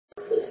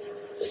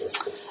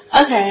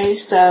Okay,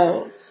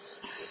 so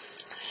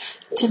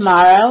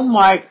tomorrow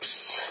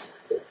marks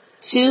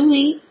 2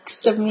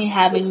 weeks of me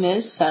having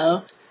this,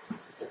 so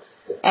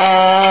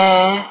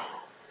uh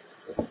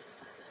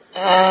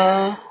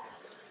uh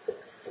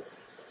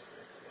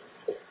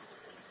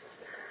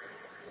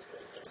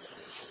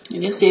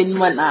you can see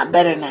whatnot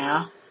better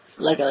now,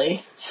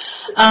 luckily.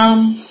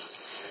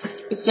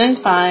 It's doing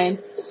fine.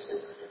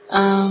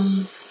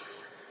 Haven't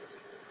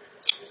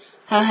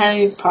had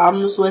any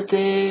problems with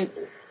it.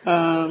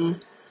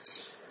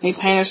 Any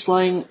pain or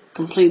swelling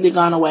completely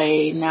gone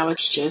away. Now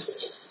it's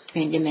just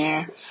hanging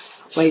there,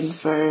 waiting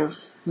for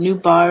new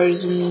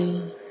bars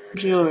and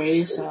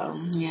jewelry. So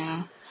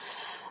yeah.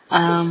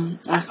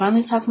 I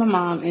finally talked my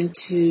mom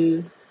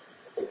into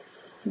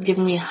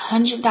giving me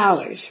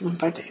 $100 for my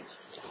birthday,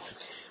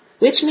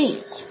 which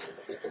means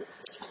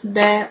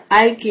that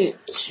I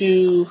get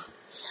to.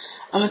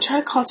 I'm gonna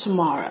try to call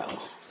tomorrow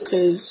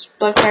because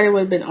Black Friday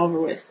would have been over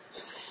with,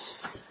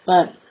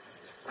 but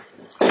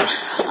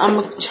I'm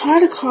gonna try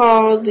to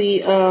call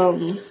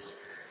the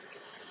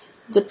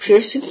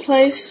piercing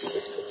place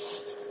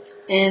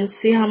and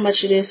see how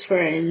much it is for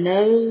a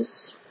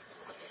nose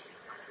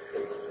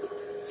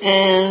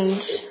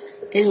and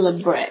a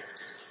labret.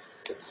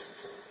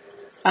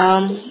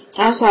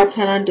 Also, I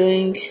plan on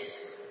doing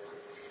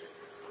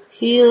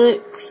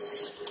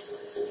helix,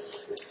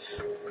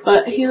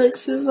 but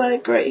helix is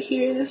like right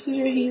here. This is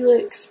your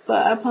helix,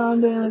 but I plan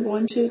on doing like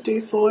 1, 2,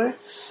 3, 4.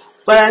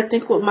 But I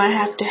think what might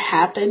have to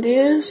happen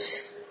is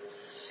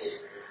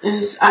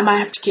I might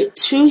have to get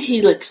 2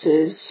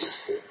 helixes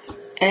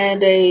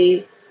and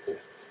a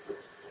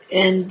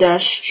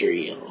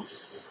industrial.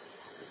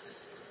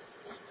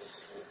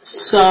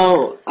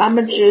 So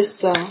I'ma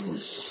just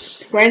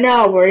right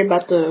now I'll worry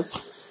about the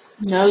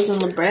nose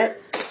and labret.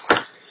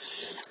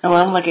 And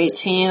when I'm like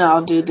 18,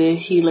 I'll do the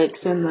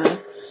helix and the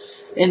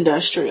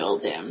industrial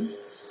then.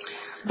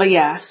 But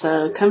yeah,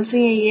 so come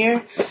senior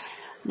year,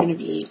 I'm gonna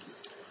be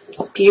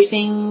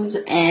piercings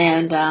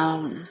and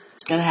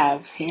gonna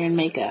have hair and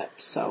makeup.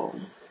 So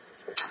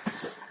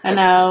I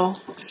know,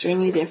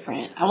 extremely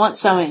different. I want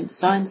sewing.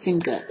 Sewing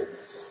seemed good.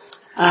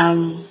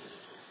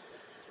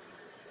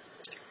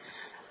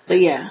 But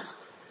yeah,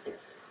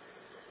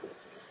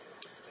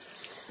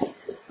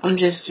 I'm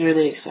just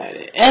really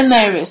excited and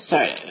nervous,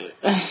 sort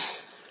of.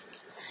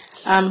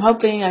 I'm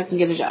hoping I can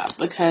get a job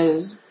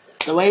because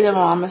the way that my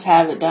mom must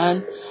have it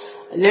done,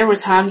 there were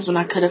times when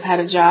I could have had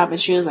a job and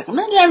she was like, I'm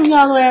not driving you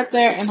all the way up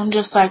there. And I'm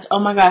just like, oh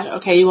my gosh,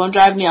 okay, you won't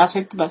drive me, I'll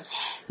take the bus.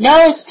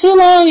 No, it's too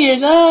long,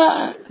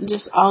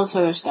 just all this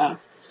other stuff.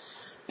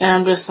 And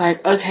I'm just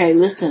like, okay,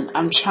 listen,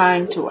 I'm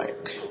trying to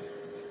work.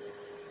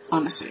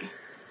 Honestly.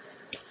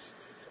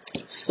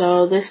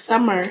 So this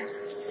summer,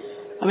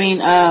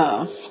 when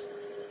I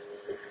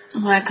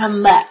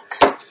come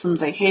back from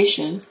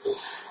vacation,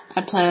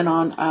 I plan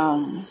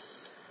on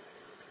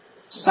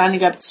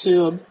signing up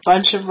to a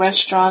bunch of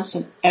restaurants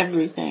and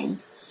everything,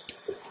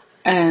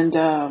 and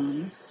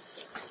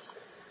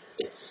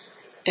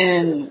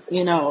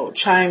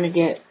trying to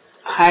get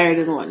hired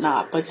and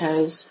whatnot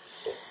because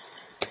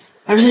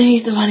I really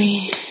need the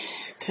money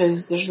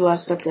because there's a lot of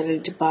stuff that I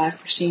need to buy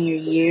for senior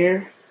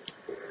year.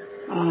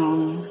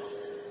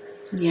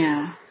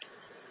 Yeah.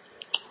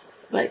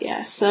 But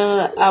yeah,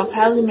 so I'll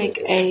probably make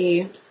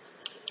a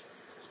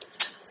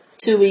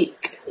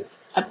 2-week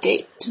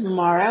update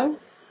tomorrow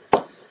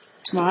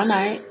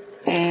night,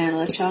 and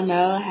let y'all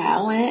know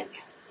how it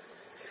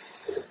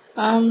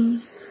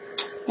went.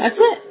 That's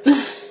it.